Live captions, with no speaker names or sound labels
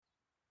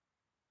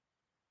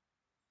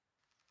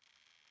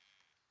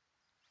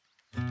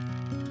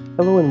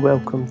Hello and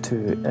welcome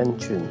to In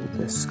Tune,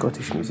 the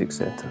Scottish Music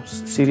Centre's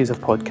series of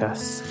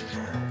podcasts.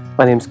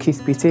 My name's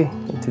Keith Beattie,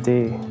 and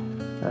today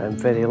I'm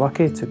very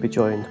lucky to be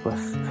joined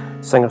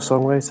with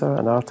singer-songwriter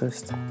and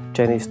artist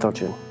Jenny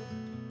Sturgeon.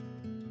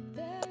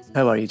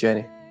 How are you,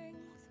 Jenny?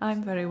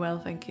 I'm very well,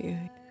 thank you.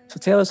 So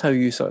tell us how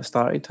you sort of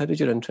started. How did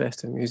your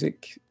interest in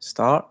music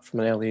start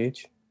from an early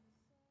age?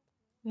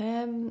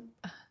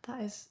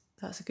 That's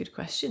a good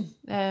question.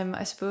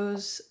 I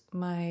suppose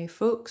my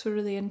folks were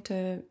really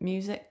into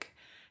music,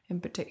 in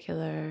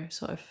particular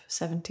sort of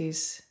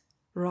 70s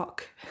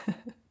rock,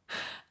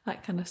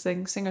 that kind of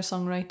thing,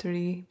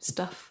 singer-songwritery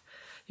stuff,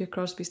 your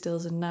Crosby,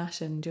 Stills and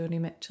Nash and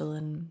Joni Mitchell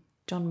and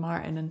John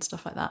Martin and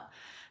stuff like that.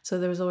 So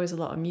there was always a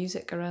lot of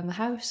music around the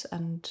house,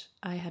 and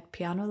I had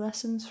piano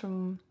lessons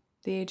from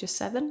the age of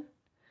 7,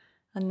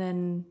 and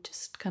then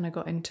just kind of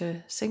got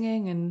into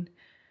singing and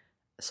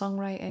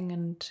songwriting,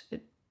 and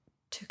it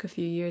took a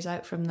few years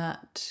out from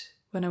that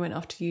when I went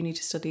off to uni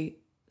to study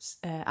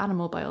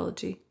animal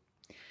biology,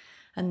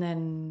 and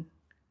then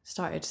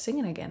started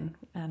singing again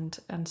and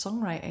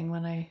songwriting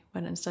when I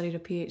went and studied a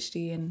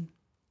PhD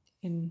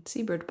in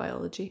seabird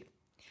biology,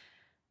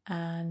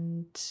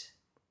 and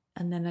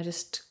then I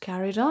just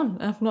carried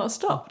on. I've not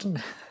stopped.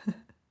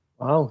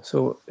 Wow,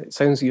 so it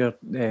sounds your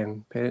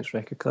parents'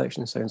 record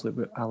collection sounds like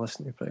what I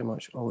listen to pretty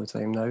much all the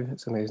time now.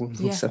 It's amazing.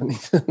 Yeah.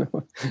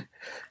 70s.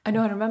 I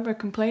know, I remember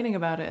complaining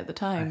about it at the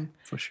time.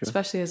 For sure.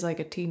 Especially as like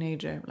a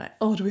teenager. Like,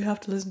 oh, do we have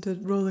to listen to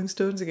Rolling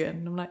Stones again?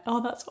 And I'm like,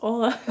 oh, that's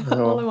all I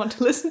want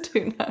to listen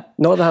to now.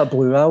 Not that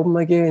Blue album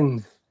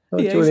again.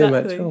 Not Yeah, Joni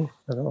exactly. Mitchell.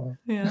 I don't know.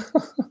 Yeah.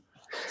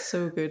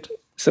 So good.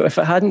 So if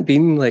it hadn't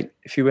been like,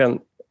 if you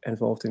weren't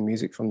involved in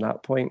music from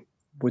that point,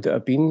 would it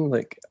have been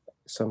like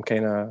some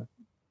kind of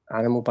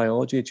animal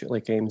biology,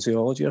 like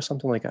zoology or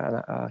something like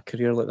a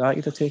career like that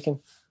you'd have taken?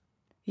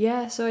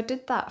 Yeah, so I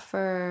did that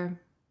for,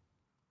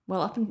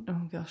 well, up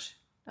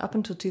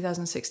until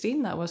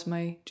 2016, that was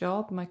my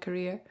job, my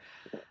career.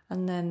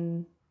 And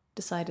then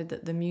decided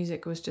that the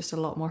music was just a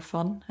lot more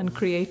fun and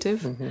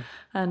creative. Mm-hmm.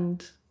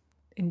 And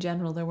in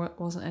general, there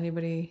wasn't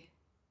anybody,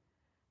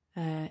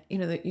 that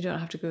you don't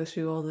have to go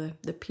through all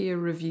the peer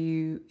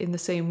review in the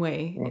same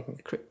way.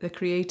 Mm-hmm. The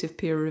creative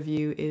peer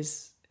review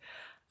is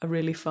a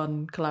really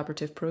fun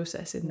collaborative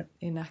process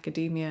in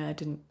academia.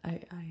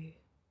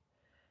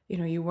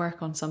 You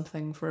work on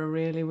something for a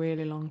really,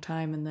 really long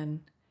time, and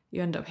then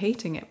you end up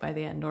hating it by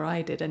the end, or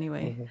I did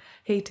anyway, mm-hmm.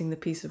 hating the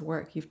piece of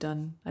work you've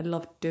done. I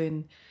loved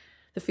doing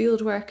the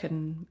field work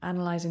and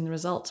analysing the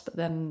results, but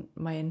then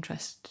my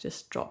interest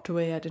just dropped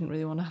away. I didn't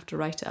really want to have to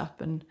write it up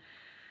and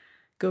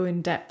go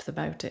in depth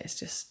about it. It's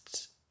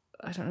just,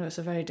 I don't know, it's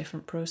a very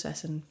different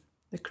process, and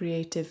the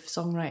creative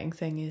songwriting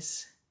thing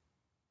is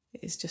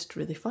just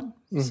really fun.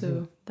 Mm-hmm.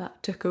 So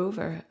that took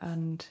over,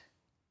 and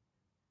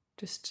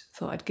just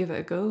thought I'd give it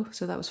a go.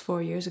 So that was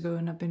 4 years ago,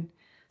 and I've been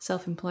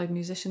self-employed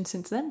musician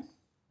since then.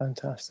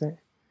 Fantastic.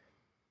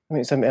 I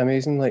mean, it's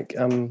amazing. Like,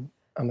 I'm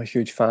a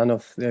huge fan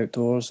of the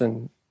outdoors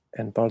and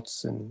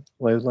birds and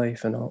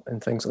wildlife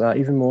and things like that.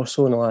 Even more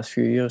so in the last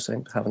few years, I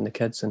think, having the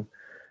kids and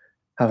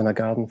having a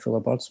garden full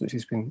of birds, which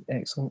has been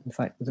excellent. In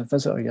fact, with a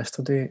visitor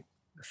yesterday,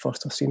 the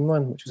first I've seen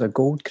one, which was a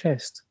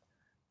goldcrest.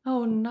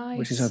 Oh, nice.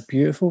 Which is a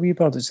beautiful wee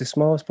bird. It's the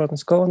smallest bird in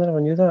Scotland. I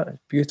never knew that.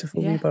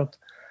 Beautiful wee bird.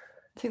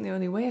 I think they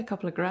only weigh a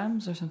couple of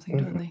grams or something,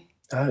 mm-hmm. don't they?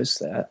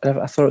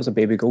 I thought it was a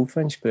baby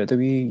goldfinch, but it had a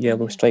wee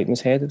yellow stripe in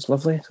its head. It was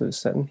lovely. So it's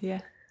sitting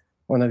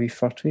on a wee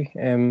fir tree.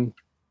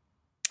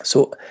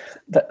 So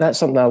that's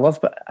something I love,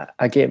 but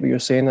I get what you're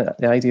saying, that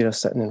the idea of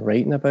sitting and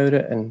writing about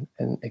it and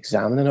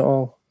examining it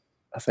all,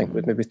 I think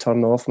would maybe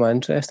turn off my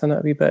interest in it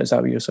a wee bit. Is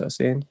that what you're sort of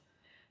saying?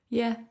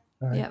 Yeah.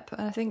 Right. Yep.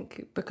 And I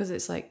think because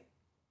it's like,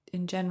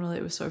 in general,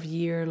 it was sort of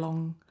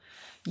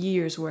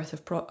years worth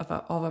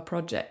of a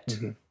project.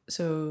 Mm-hmm.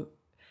 So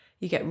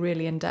you get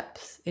really in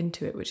depth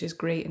into it, which is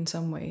great in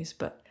some ways.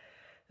 But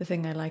the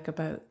thing I like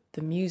about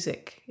the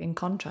music, in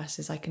contrast,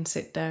 is I can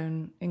sit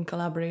down in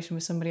collaboration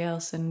with somebody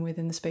else and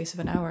within the space of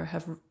an hour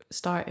have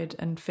started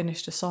and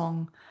finished a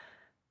song,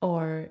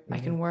 or mm-hmm. I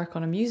can work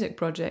on a music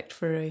project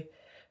for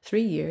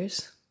 3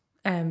 years.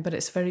 But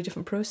it's a very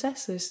different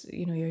process. There's,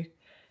 you're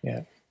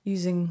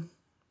using,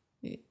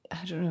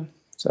 I don't know.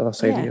 It's the other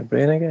side of your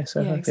brain, I guess.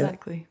 Yeah,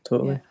 exactly.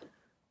 Totally. Yeah.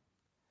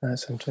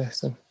 That's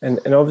interesting. And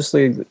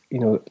obviously,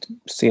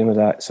 staying with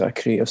that sort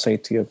of creative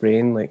side to your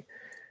brain, like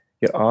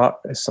your art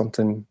is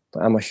something,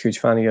 I'm a huge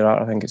fan of your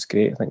art. I think it's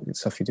great. I think the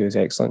stuff you do is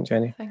excellent,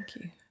 Jenny. Thank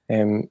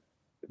you.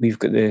 We've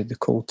got the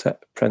cold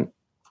tip print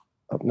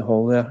up in the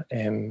hall there.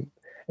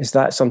 Is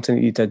that something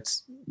that you did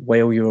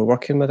while you were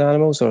working with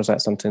animals, or is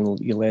that something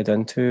you led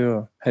into,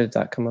 or how did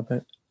that come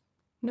about?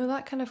 No,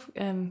 that kind of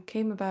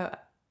came about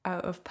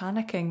out of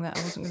panicking that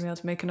I wasn't going to be able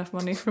to make enough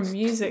money from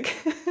music.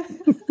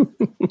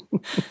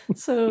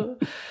 So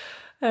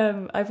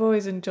I've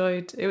always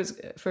enjoyed, it was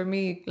for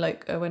me,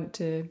 like I went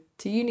to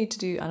uni to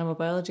do animal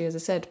biology, as I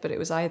said, but it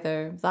was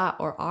either that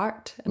or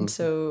art. And mm-hmm.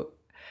 so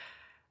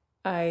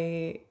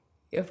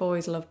I've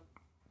always loved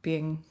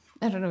being,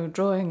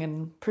 drawing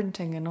and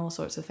printing and all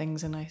sorts of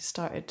things. And I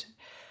started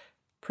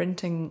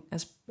printing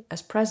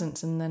as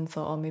presents, and then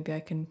thought, oh, maybe I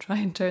can try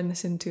and turn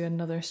this into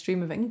another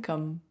stream of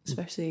income,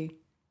 especially,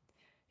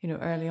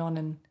 early on.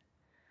 And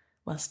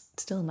well,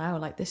 still now,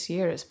 like this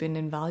year, it's been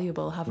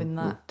invaluable having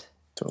that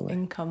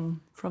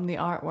income from the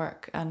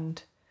artwork.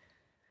 And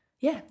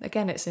yeah,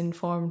 again, it's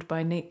informed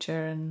by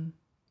nature and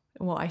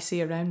what I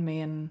see around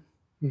me, and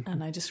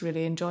I just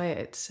really enjoy it.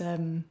 It's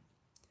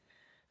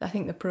I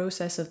think the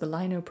process of the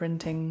lino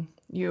printing,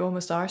 you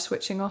almost are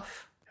switching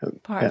off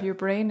part of your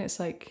brain. It's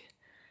like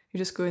you're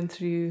just going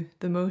through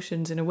the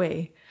motions in a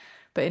way,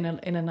 but in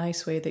a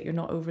nice way that you're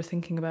not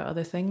overthinking about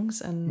other things,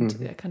 and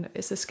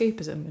it's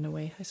escapism in a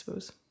way, I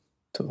suppose.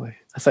 Totally.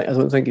 I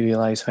don't think you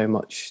realise how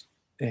much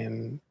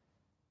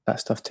that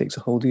stuff takes a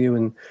hold of you.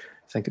 And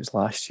I think it was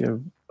last year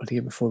or the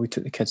year before, we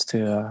took the kids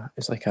to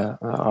an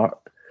art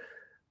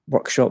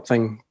workshop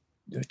thing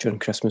during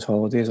Christmas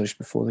holidays, or just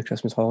before the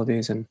Christmas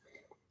holidays, and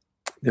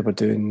they were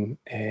doing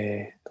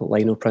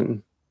lino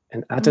printing.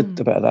 And I did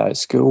a bit of that at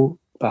school,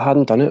 but I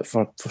hadn't done it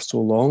for so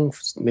long,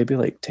 maybe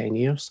like 10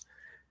 years.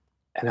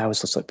 And I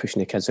was just like pushing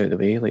the kids out of the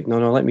way, like,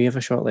 no, let me have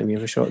a shot.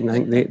 And I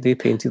think they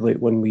painted like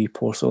one wee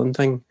porcelain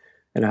thing.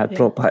 And I had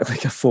brought back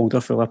like a folder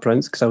full of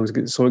prints because I was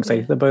getting so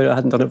excited about it. I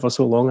hadn't done it for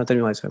so long. I didn't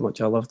realise how much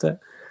I loved it.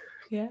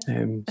 Yeah. So I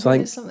think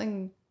there's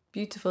something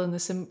beautiful in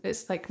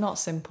it's like not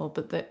simple,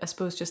 but I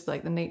suppose just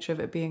like the nature of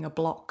it being a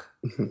block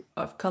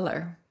of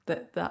colour,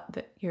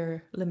 that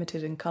you're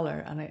limited in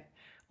colour, and it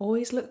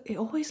always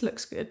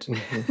looks good.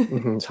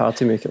 It's hard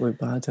to make it look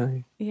bad,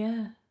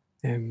 Yeah.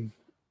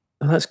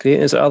 That's great.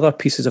 Is there other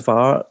pieces of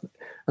art?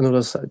 I know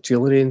there's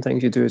jewellery and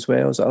things you do as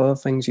well. Is there other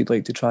things you'd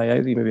like to try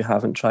out that you maybe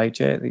haven't tried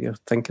yet that you're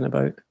thinking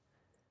about?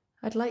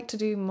 I'd like to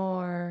do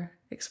more,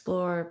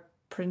 explore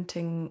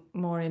printing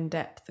more in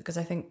depth, because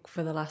I think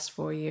for the last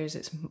 4 years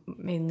it's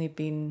mainly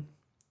been,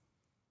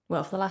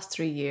 well, for the last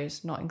 3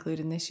 years, not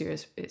including this year,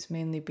 it's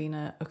mainly been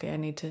I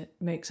need to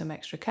make some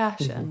extra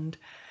cash and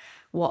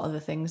what are the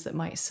things that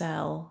might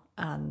sell,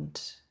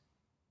 and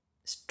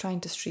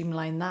trying to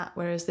streamline that.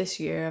 Whereas this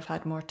year I've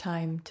had more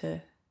time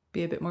to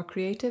be a bit more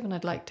creative, and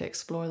I'd like to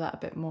explore that a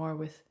bit more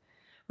with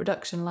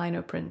reduction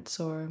lino prints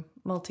or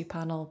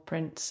multi-panel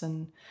prints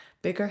and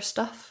bigger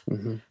stuff.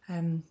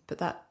 But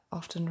that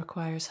often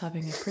requires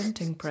having a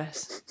printing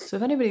press. So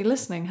if anybody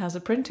listening has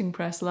a printing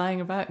press lying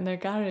about in their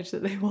garage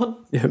that they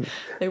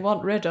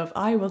want rid of,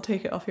 I will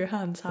take it off your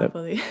hands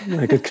happily.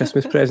 A good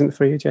Christmas present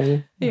for you,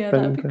 Jenny. Yeah,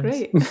 that'd be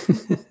great.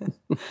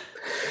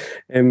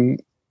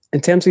 In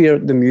terms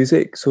of the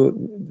music, so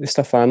the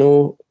stuff I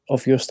know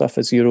of your stuff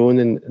is your own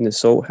and the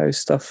Salthouse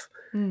stuff.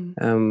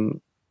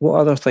 What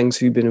other things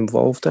have you been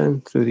involved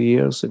in through the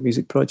years, at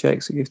music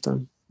projects that you've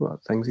done?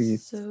 What things have you...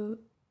 So,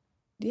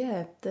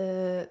 yeah,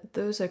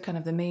 those are kind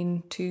of the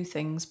main two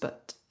things,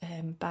 but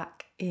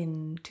back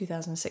in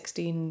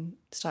 2016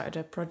 started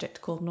a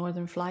project called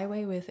Northern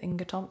Flyway with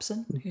Inga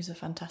Thompson, who's a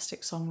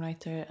fantastic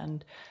songwriter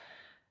and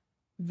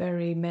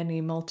very many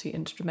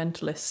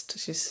multi-instrumentalist.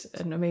 She's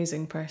an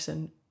amazing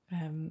person.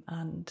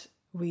 And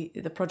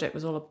the project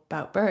was all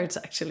about birds,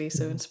 actually,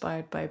 so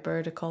inspired by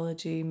bird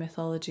ecology,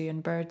 mythology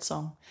and bird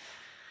song.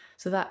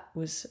 So that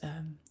was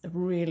a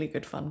really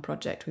good fun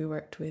project. We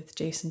worked with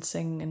Jason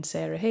Singh and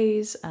Sarah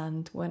Hayes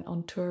and went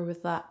on tour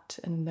with that,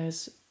 and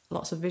there's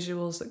lots of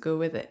visuals that go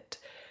with it,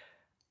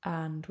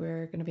 and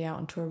we're going to be out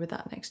on tour with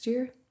that next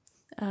year.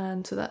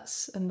 And so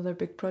that's another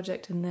big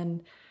project. And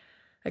then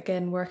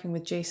again, working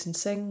with Jason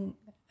Singh,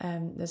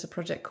 there's a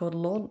project called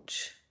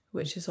Launch,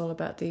 which is all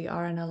about the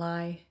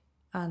RNLI,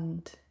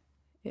 and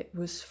it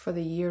was for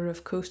the Year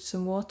of Coasts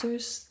and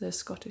Waters, the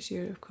Scottish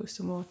Year of Coasts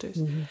and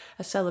Waters,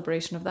 a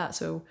celebration of that.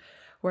 So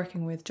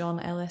working with John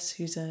Ellis,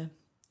 who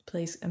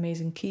plays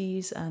amazing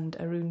keys, and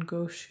Arun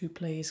Ghosh, who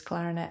plays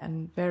clarinet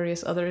and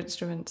various other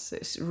instruments.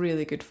 It's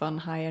really good fun,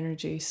 high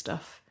energy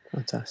stuff.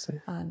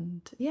 Fantastic.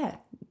 And yeah,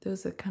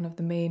 those are kind of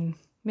the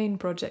main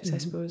projects, I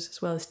suppose,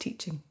 as well as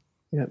teaching.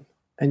 Yep.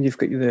 And you've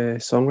got the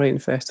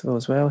Songwriting Festival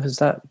as well. Has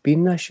that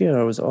been this year,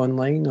 or was it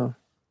online? Or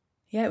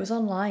yeah, it was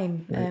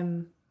online.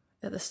 Right.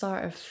 At the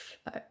start of,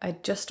 I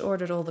just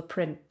ordered all the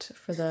print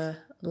for the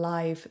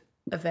live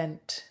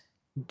event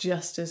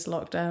just as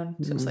lockdown.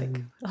 So it's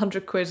like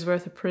 100 quid's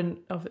worth of print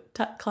of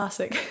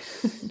classic.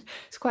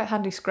 It's quite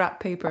handy scrap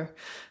paper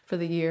for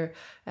the year.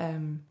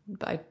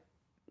 But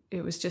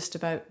I was just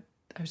about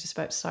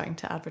starting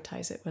to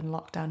advertise it when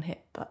lockdown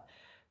hit. But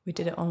we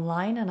did it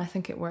online, and I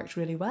think it worked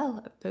really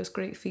well. There was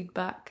great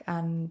feedback,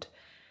 and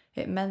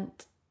it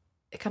meant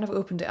it kind of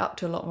opened it up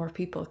to a lot more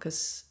people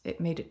because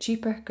it made it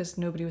cheaper, because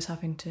nobody was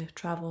having to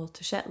travel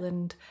to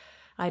Shetland.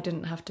 I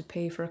didn't have to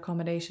pay for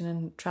accommodation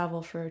and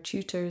travel for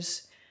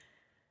tutors.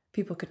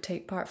 People could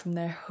take part from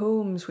their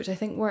homes, which I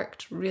think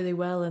worked really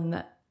well in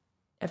that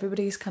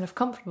everybody's kind of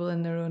comfortable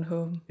in their own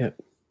home.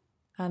 Yep.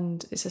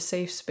 And it's a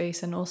safe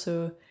space, and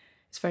also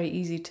it's very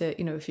easy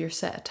to, if you're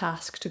set a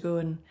task to go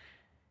and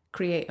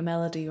create a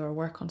melody or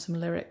work on some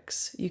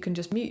lyrics, you can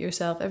just mute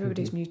yourself.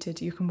 Everybody's muted.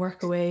 You can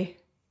work away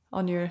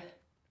on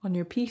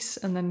your piece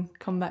and then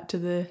come back to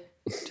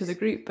the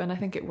group, and I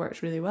think it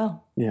worked really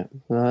well. Yeah,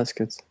 no, that's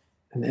good.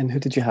 And who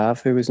did you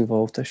have? Who was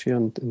involved this year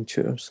in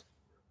tutors?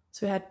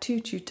 So we had 2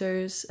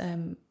 tutors,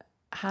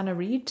 Hannah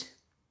Reid,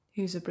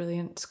 who's a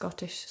brilliant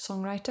Scottish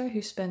songwriter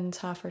who spends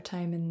half her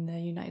time in the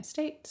United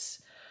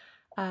States,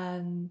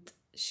 and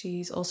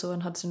she's also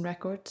on Hudson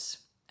Records.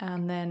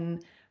 And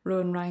then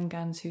Rowan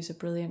Rheingans, who's a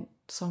brilliant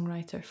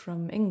songwriter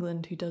from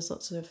England who does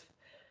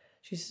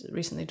she's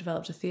recently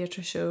developed a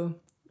theatre show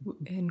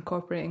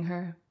incorporating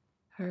her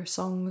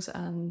songs.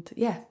 And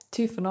yeah,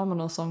 2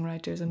 phenomenal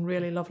songwriters and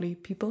really lovely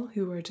people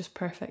who were just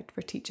perfect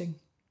for teaching.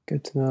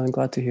 Good to know. I'm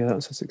glad to hear that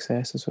was a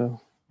success as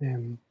well.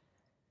 Now,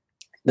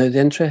 the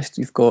interest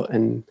you've got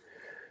in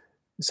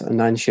sort of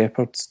Nan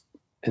Shepherd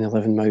in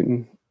 11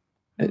 Mountain,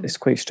 it's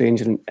quite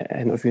strange in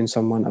interviewing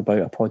someone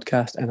about a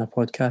podcast in a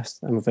podcast.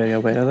 I'm very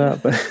aware of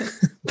that,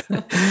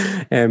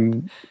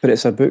 but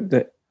it's a book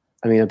that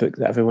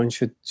everyone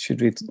should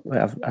read.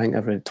 I think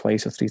I've read it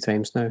twice or 3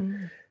 times now.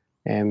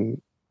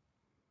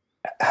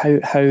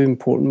 How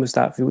important was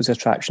that? What was the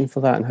attraction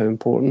for that, and how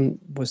important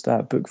was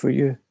that book for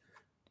you?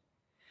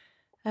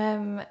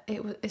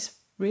 It's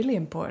really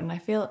important. I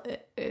feel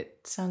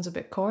it sounds a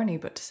bit corny,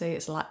 but to say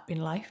it's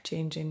been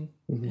life-changing,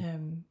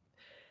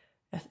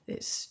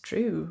 it's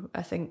true.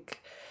 I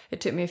think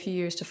it took me a few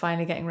years to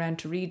finally getting around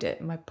to read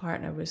it. My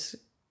partner was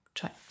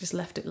just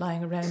left it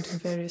lying around in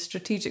various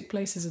strategic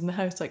places in the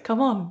house, like, come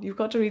on, you've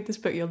got to read this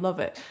book, you'll love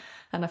it.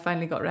 And I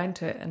finally got around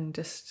to it and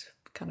just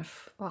kind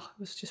of, it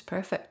was just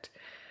perfect.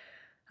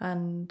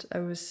 And I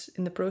was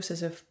in the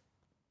process of,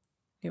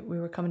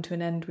 we were coming to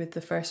an end with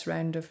the first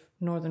round of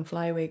Northern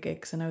Flyaway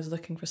gigs, and I was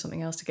looking for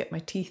something else to get my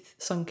teeth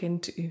sunk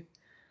into,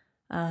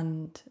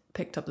 and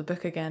picked up the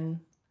book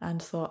again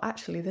and thought,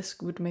 actually, this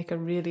would make a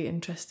really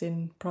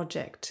interesting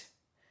project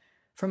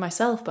for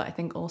myself, but I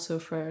think also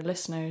for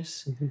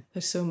listeners.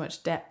 There's so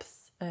much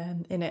depth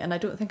in it, and I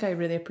don't think I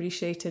really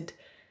appreciated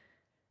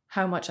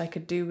how much I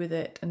could do with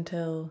it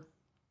until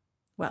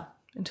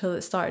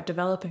it started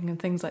developing, and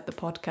things like the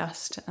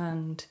podcast.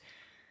 And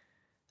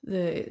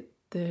the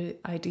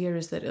idea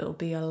is that it'll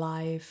be a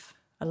live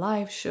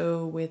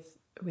show with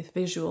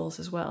visuals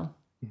as well.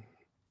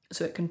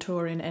 So it can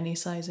tour in any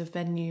size of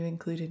venue,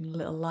 including a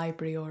little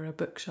library or a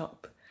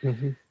bookshop,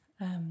 an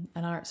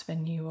arts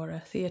venue or a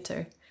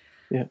theatre.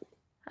 Yeah.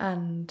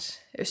 And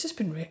it's just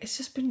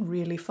been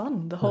really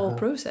fun, the whole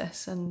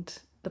process. And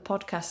the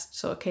podcast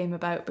sort of came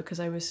about because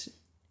I was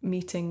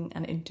meeting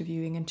and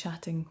interviewing and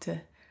chatting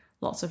to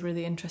lots of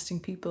really interesting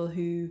people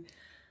who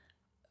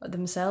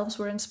themselves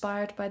were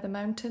inspired by the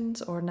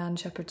mountains or Nan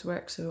Shepherd's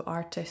work, so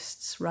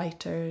artists,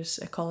 writers,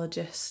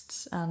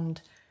 ecologists,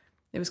 and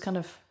it was kind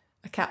of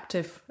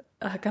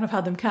I kind of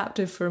had them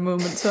captive for a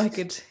moment so I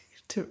could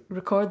to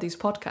record these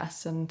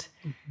podcasts, and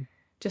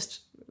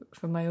just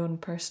for my own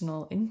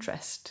personal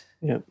interest,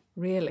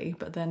 really.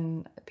 But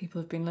then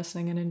people have been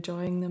listening and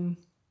enjoying them,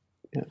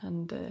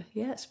 and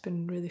it's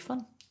been really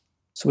fun.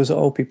 So was it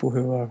all people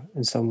who are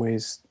in some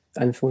ways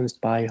influenced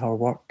by her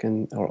work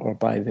and or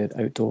by the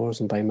outdoors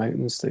and by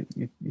mountains that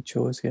you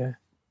chose?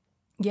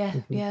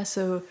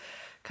 So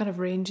kind of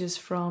ranges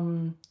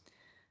from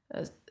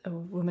a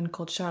woman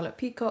called Charlotte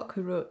Peacock,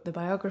 who wrote the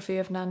biography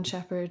of Nan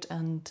Shepherd,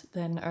 and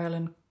then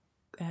Erlen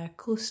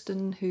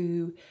Clouston,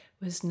 who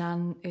is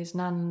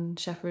Nan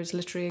Shepherd's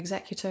literary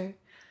executor,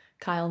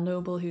 Kyle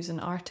Noble, who's an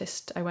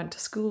artist I went to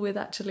school with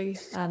actually,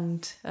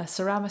 and a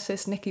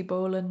ceramicist, Nikki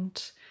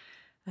Boland,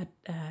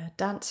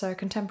 a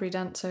contemporary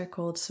dancer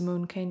called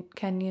Simone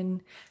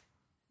Kenyon.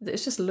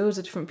 It's just loads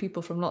of different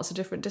people from lots of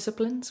different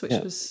disciplines, which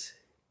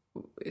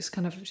it's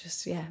kind of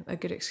just a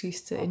good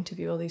excuse to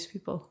interview all these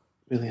people.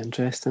 Really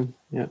interesting,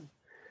 yeah.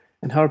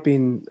 And her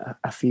being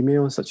a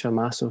female is such a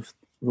massive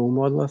role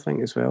model, I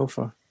think, as well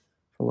for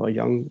a lot of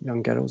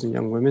young girls and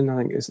young women. I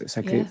think it's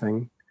a great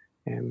thing.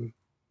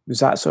 Was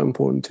that so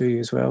important to you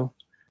as well,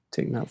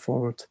 taking that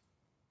forward?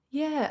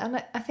 Yeah,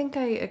 and I think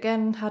I,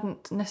 again,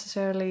 hadn't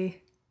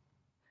necessarily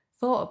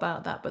thought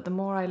about that, but the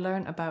more I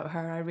learnt about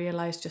her, I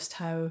realised just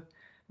how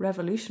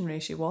revolutionary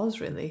she was,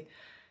 really.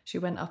 She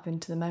went up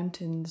into the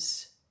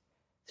mountains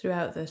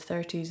throughout the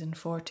 30s and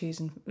 40s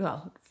and,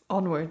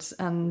 onwards,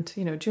 and,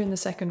 during the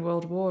Second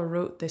World War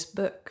wrote this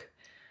book.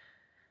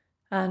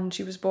 And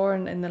she was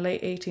born in the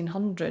late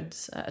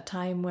 1800s at a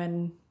time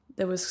when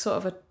there was sort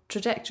of a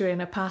trajectory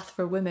and a path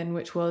for women,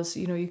 which was,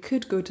 you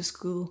could go to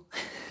school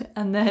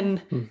and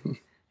then,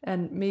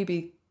 and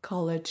maybe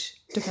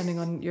college, depending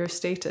on your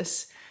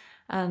status,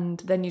 and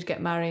then you'd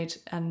get married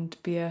and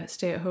be a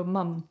stay-at-home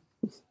mum.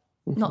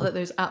 Not that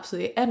there's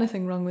absolutely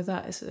anything wrong with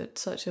that,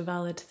 it's such a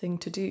valid thing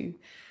to do.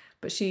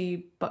 But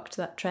she bucked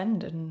that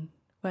trend and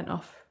went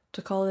off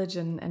to college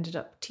and ended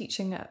up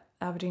teaching at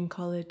Aberdeen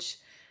College,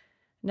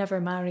 never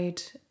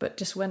married, but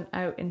just went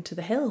out into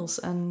the hills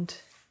and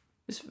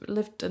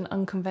lived an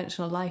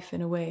unconventional life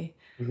in a way.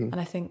 And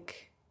I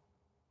think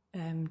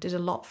did a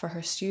lot for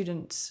her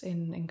students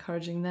in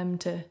encouraging them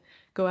to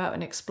go out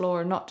and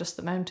explore not just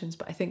the mountains,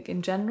 but I think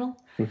in general.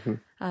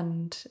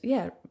 And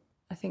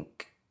I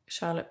think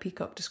Charlotte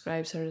Peacock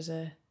describes her as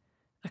a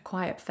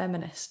quiet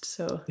feminist.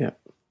 So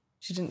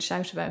she didn't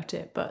shout about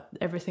it, but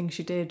everything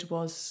she did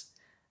was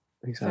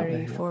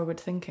very forward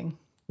thinking.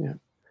 Yeah.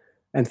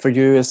 And for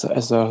you, is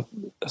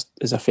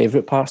there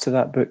favourite parts of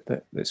that book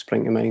that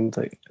spring to mind?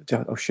 Like,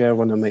 I'll share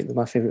one of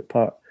my favourite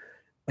part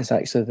is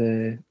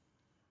actually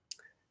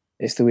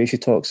it's the way she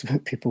talks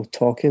about people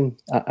talking.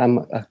 I'm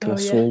a kind of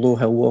solo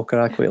hill walker.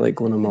 I quite like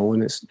going on my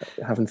own. It's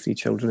having 3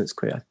 children. It's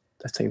quite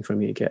a time for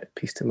me to get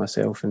peace to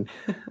myself, and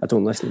I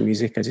don't listen to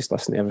music. I just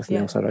listen to everything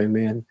else around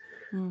me. And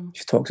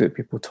she talks about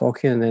people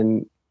talking, and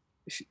then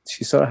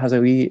she sort of has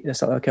a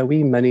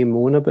wee mini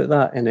moan about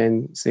that, and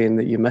then saying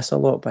that you miss a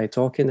lot by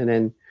talking, and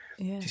then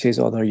she says,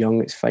 "Oh, they're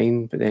young, it's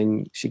fine." But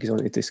then she goes on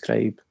to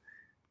describe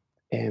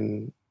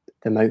the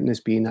mountain as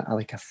being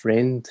like a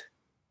friend.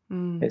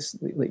 It's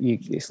like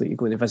you're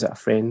going to visit a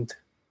friend.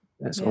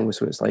 That's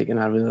almost what it's like, and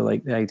I really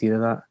like the idea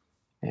of that.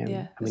 I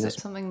mean, is it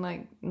something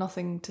like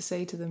nothing to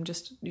say to them?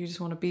 You just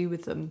want to be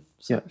with them.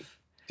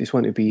 Just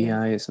want to be.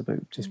 It's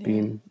about just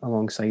being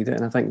alongside it,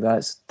 and I think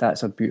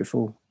that's a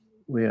beautiful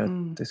way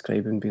of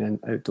describing being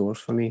outdoors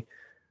for me.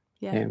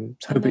 Yeah, and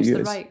how about you?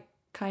 The right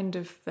kind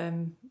of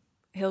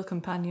hill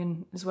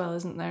companion as well,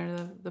 isn't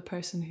there? The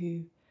person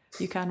who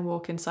you can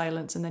walk in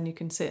silence, and then you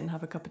can sit and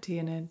have a cup of tea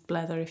and a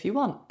blether if you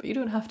want, but you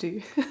don't have to.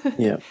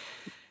 Yeah.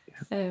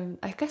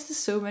 I guess there's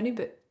so many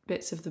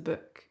bits of the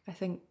book. I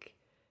think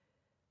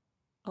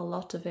a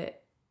lot of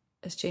it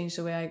has changed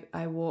the way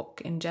I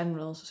walk in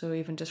general. So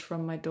even just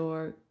from my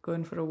door,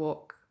 going for a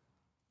walk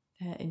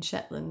in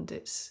Shetland,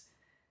 it's,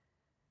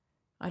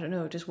 I don't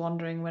know, just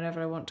wandering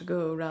wherever I want to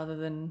go rather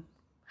than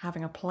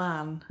having a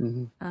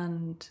plan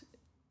and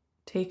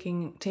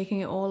taking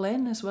it all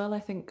in as well. I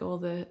think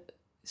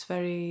it's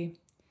very,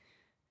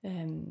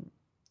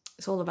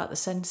 it's all about the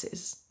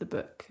senses, the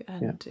book,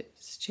 and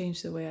it's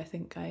changed the way I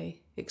think I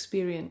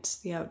experience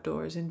the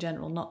outdoors in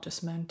general, not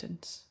just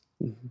mountains.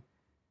 Mm-hmm.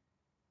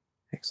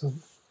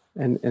 Excellent.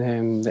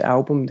 And the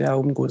album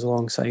goes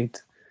alongside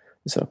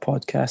the sort of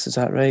podcast, is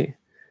that right?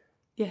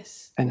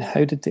 Yes. And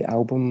how did the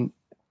album,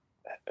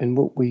 and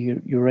what were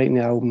you're writing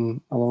the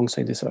album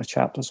alongside the sort of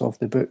chapters of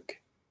the book?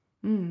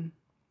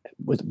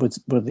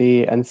 Were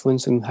they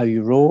influencing how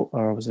you wrote,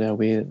 or was there a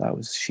way that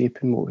was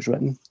shaping what was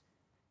written?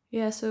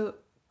 Yeah, so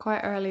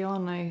quite early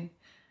on I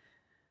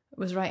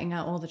was writing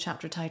out all the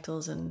chapter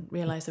titles and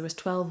realised there was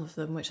 12 of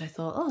them, which I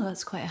thought, oh,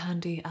 that's quite a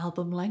handy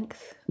album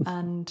length.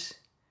 And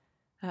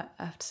I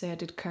have to say I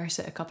did curse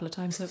it a couple of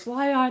times, like,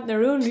 why aren't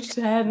there only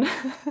 10?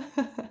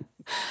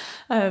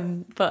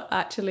 But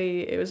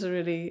actually it was a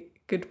really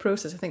good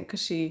process, I think,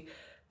 because she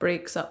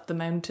breaks up the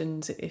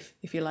mountains, if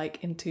you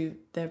like, into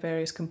their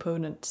various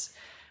components.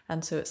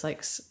 And so it's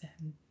like,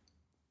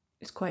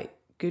 it's quite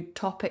good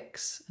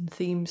topics and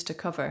themes to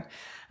cover.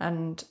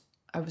 And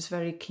I was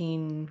very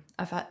keen,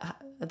 at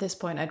this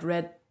point I'd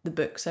read the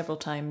book several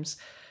times,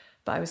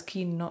 but I was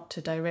keen not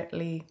to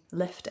directly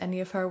lift any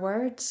of her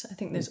words. I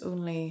think there's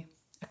only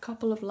a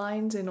couple of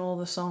lines in all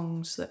the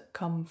songs that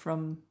come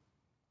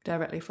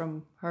directly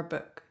from her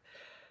book.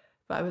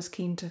 But I was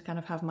keen to kind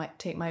of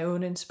take my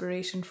own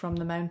inspiration from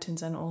the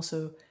mountains and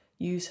also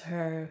use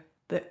her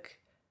book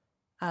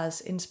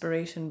as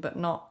inspiration, but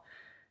not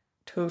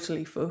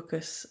totally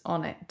focus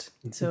on it.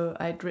 So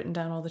I'd written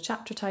down all the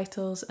chapter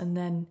titles and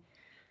then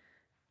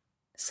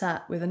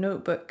sat with a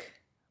notebook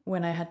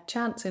when I had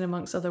chance in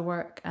amongst other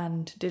work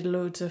and did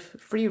loads of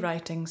free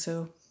writing.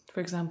 So, for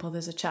example,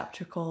 there's a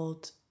chapter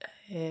called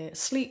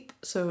Sleep.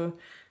 So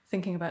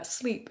thinking about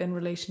sleep in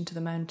relation to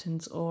the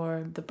mountains,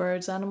 or the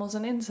birds, animals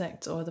and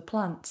insects, or the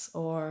plants,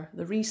 or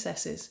the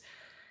recesses.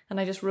 And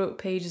I just wrote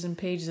pages and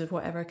pages of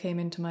whatever came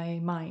into my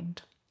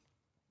mind.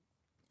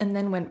 And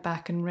then went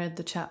back and read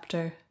the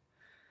chapter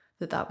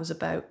that was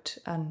about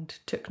and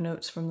took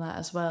notes from that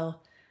as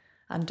well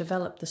and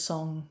developed the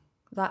song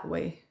that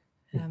way.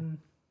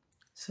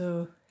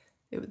 So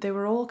they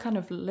were all kind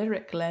of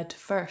lyric-led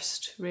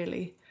first,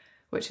 really,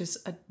 which is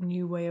a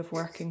new way of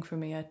working for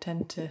me. I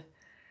tend to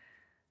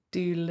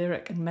do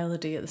lyric and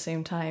melody at the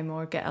same time,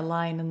 or get a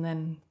line and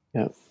then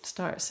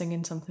start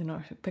singing something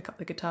or pick up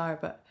the guitar,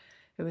 but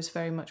it was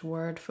very much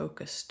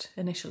word-focused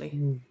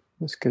initially.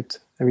 That's good.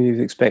 I mean, you'd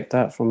expect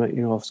that from it,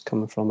 it's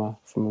coming from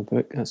a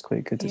book. That's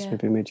quite good. It's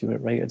maybe made you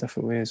write a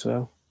different way as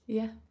well.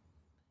 Yeah.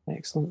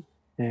 Excellent.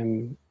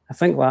 I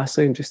think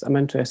lastly, I'm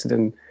interested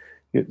in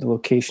the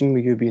location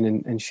with you being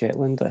in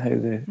Shetland, at how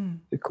the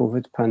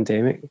COVID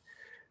pandemic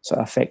sort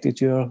of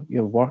affected your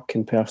work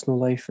and personal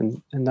life,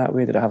 and in that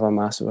way, did it have a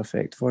massive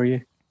effect for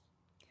you?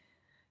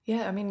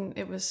 Yeah, I mean,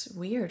 it was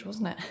weird,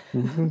 wasn't it? I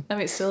mean,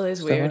 it still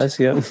is weird. Is,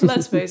 yeah.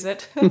 Let's face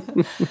it.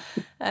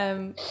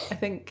 I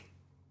think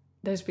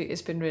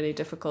it's been really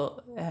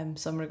difficult.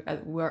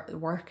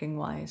 Working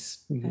wise,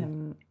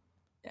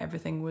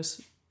 everything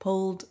was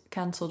pulled,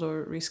 cancelled,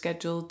 or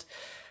rescheduled,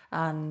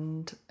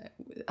 and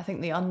I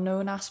think the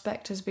unknown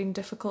aspect has been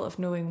difficult, of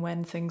knowing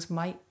when things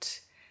might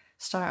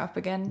start up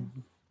again.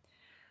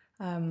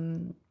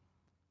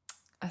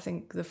 I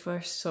think the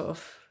first sort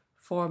of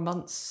 4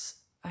 months,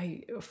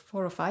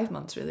 4 or 5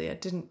 months really, I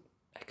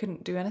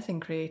couldn't do anything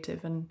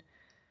creative, and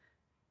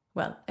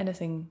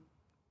anything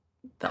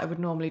that I would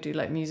normally do,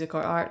 like music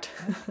or art.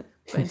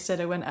 But instead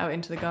I went out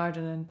into the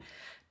garden and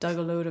dug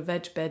a load of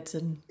veg beds,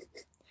 and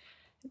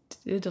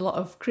did a lot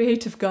of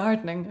creative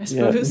gardening, I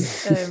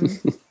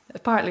suppose.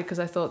 Partly because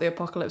I thought the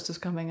apocalypse was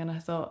coming, and I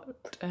thought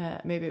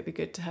maybe it'd be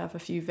good to have a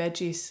few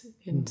veggies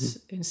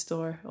in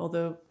store.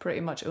 Although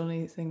pretty much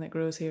only thing that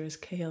grows here is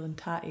kale and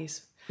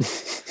tatties.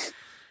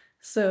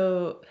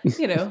 So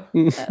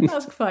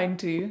that's fine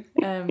too.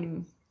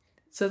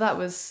 So that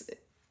was.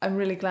 I'm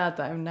really glad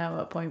that I'm now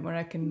at a point where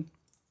I can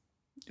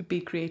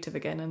be creative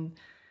again, and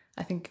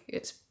I think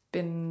it's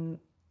been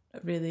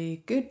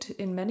really good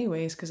in many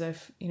ways because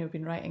I've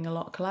been writing a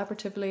lot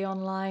collaboratively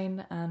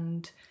online,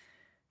 and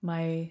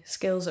my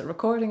skills at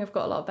recording have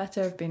got a lot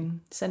better. I've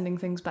been sending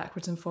things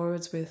backwards and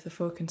forwards with the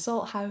Folk and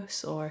Salt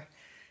House or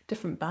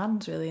different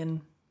bands really,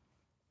 and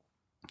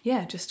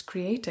just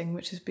creating,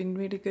 which has been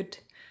really good.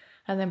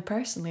 And then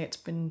personally it's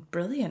been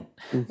brilliant.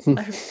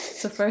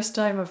 It's the first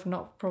time I've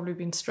not probably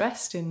been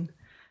stressed in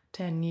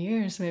 10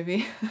 years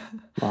maybe.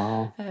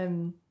 Wow.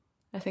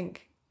 I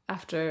think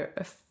after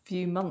a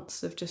few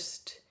months of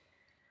just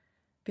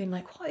being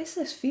like, what is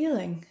this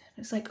feeling?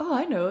 It's like, oh,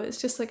 I know.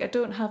 It's just like I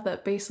don't have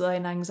that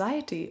baseline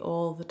anxiety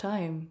all the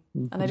time.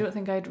 And I don't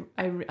think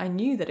I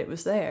knew that it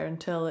was there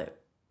until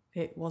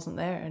it wasn't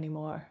there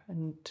anymore.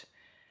 And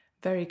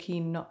very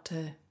keen not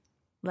to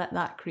let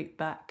that creep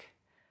back.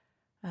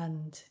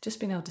 And just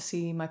being able to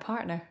see my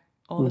partner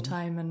all the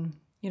time and,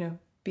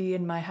 be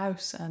in my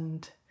house.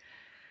 And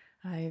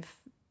I've,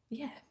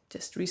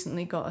 just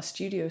recently got a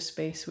studio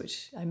space,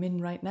 which I'm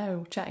in right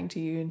now chatting to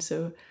you. And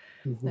so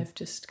I've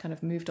just kind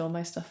of moved all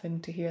my stuff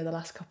into here the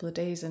last couple of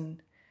days,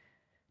 and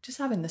just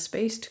having the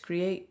space to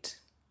create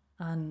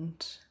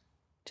and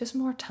just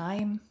more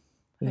time,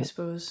 I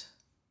suppose.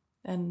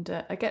 And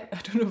I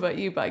don't know about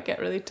you, but I get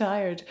really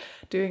tired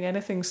doing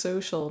anything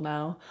social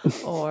now.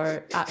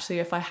 Or actually,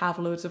 if I have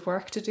loads of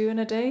work to do in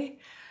a day,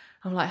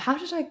 I'm like, how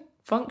did I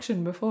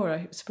function before?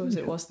 I suppose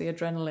it was the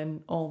adrenaline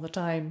all the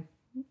time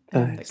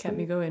that kept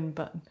me going.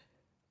 But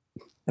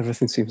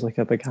everything seems like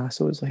a big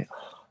hassle. It's like,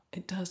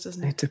 it does,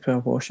 doesn't it? I need to put a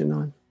washing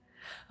on.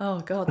 Oh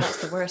God,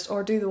 that's the worst.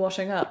 Or do the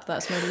washing up.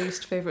 That's my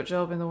least favourite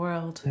job in the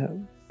world. Yeah,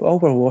 but all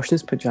we're washing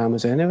is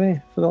pyjamas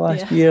anyway for the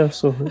last year,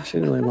 so it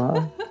shouldn't really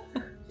matter.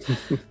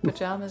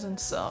 Pyjamas and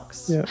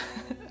socks. Yeah.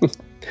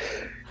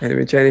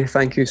 Anyway, Jenny,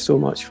 thank you so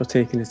much for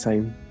taking the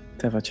time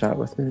to have a chat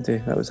with me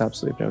today. That was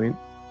absolutely brilliant.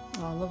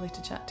 Oh, lovely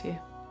to chat to you.